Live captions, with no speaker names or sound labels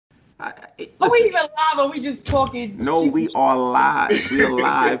Are we Listen, even live or we just talking no, stupid we shit? are live. We are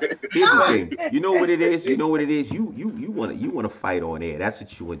live. Here's the No. thing. You know what it is. You know what it is. You wanna fight on air. That's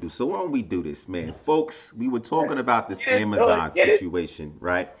what you wanna do. So why don't we do this, man, folks? We were talking about this Get into it. Amazon Get it. situation,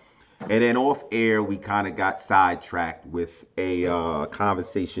 right? And then off air, we kind of got sidetracked with a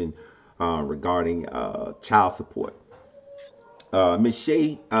conversation regarding child support. Ms.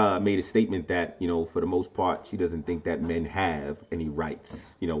 Shay made a statement that, for the most part, she doesn't think that men have any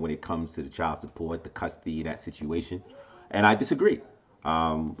rights, when it comes to the child support, the custody, that situation. And I disagree.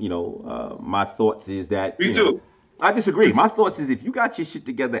 My thoughts is that, Me too. I disagree. My thoughts is if you got your shit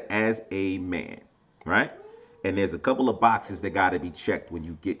together as a man, right? And there's a couple of boxes that got to be checked when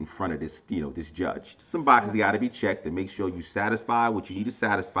you get in front of this, this judge. Some boxes got to be checked to make sure you satisfy what you need to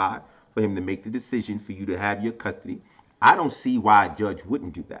satisfy for him to make the decision for you to have your custody. I don't see why a judge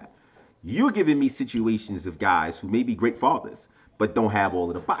wouldn't do that. You're giving me situations of guys who may be great fathers, but don't have all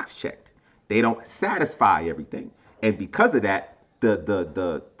of the box checked. They don't satisfy everything, and because of that,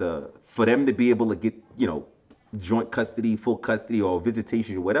 the for them to be able to get joint custody, full custody, or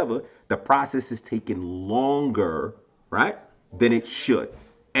visitation or whatever, the process is taking longer, right, than it should.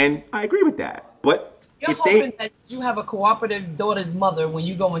 And I agree with that. But You're if hoping they that you have a cooperative daughter's mother when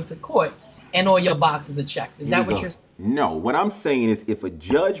you go into court and all your boxes are checked. Is Here we that what go. you're saying? No, what I'm saying is if a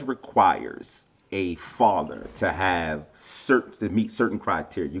judge requires a father to have certain to meet certain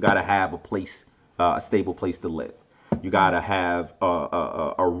criteria, you got to have a place, a stable place to live. You got to have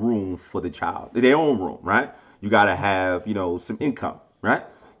a room for the child, their own room, right? You got to have some income, right?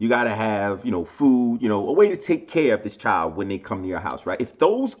 You got to have food, a way to take care of this child when they come to your house, right? If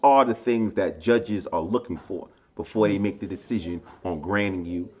those are the things that judges are looking for before they make the decision on granting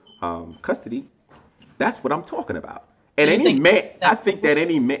you custody, that's what I'm talking about. So And you any think man, I that think that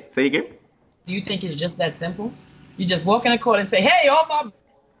any man, say again. do you think it's just that simple? You just walk in the court and say, "Hey, all my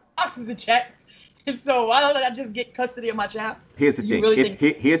boxes are checked, and so why don't I just get custody of my child?" Here's the Do you thing. really If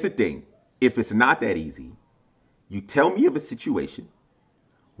think? here's the thing, if it's not that easy, you tell me of a situation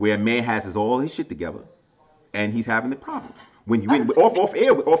where a man has all his shit together and he's having the problems. When you I'm in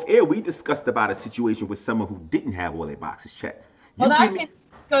off air, we discussed about a situation with someone who didn't have all their boxes checked. But You I give me, can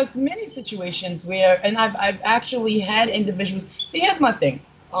discuss many situations where, and I've actually had individuals. See, here's my thing,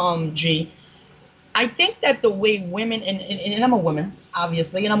 G. I think that the way women, and I'm a woman,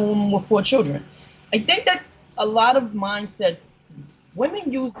 obviously, and I'm a woman with 4 children. I think that a lot of mindsets,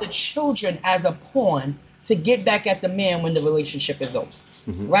 women use the children as a pawn to get back at the man when the relationship is over,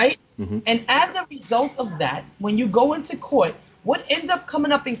 hmm right? hmm And as a result of that, when you go into court, what ends up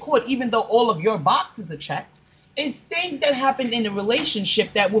coming up in court, even though all of your boxes are checked, is things that happen in a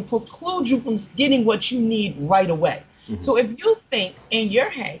relationship that will preclude you from getting what you need right away. hmm So if you think in your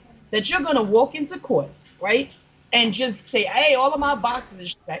head that you're going to walk into court, right, and just say, "Hey, all of my boxes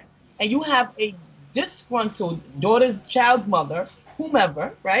are checked," and you have a disgruntled daughter's child's mother,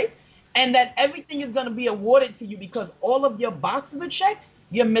 whomever, right, and that everything is going to be awarded to you because all of your boxes are checked,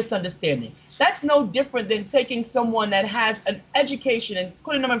 you're misunderstanding. That's no different than taking someone that has an education and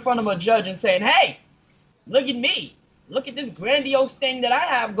putting them in front of a judge and saying, "Hey, look at me. Look at this grandiose thing that I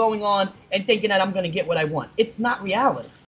have going on," and thinking that I'm going to get what I want. It's not reality.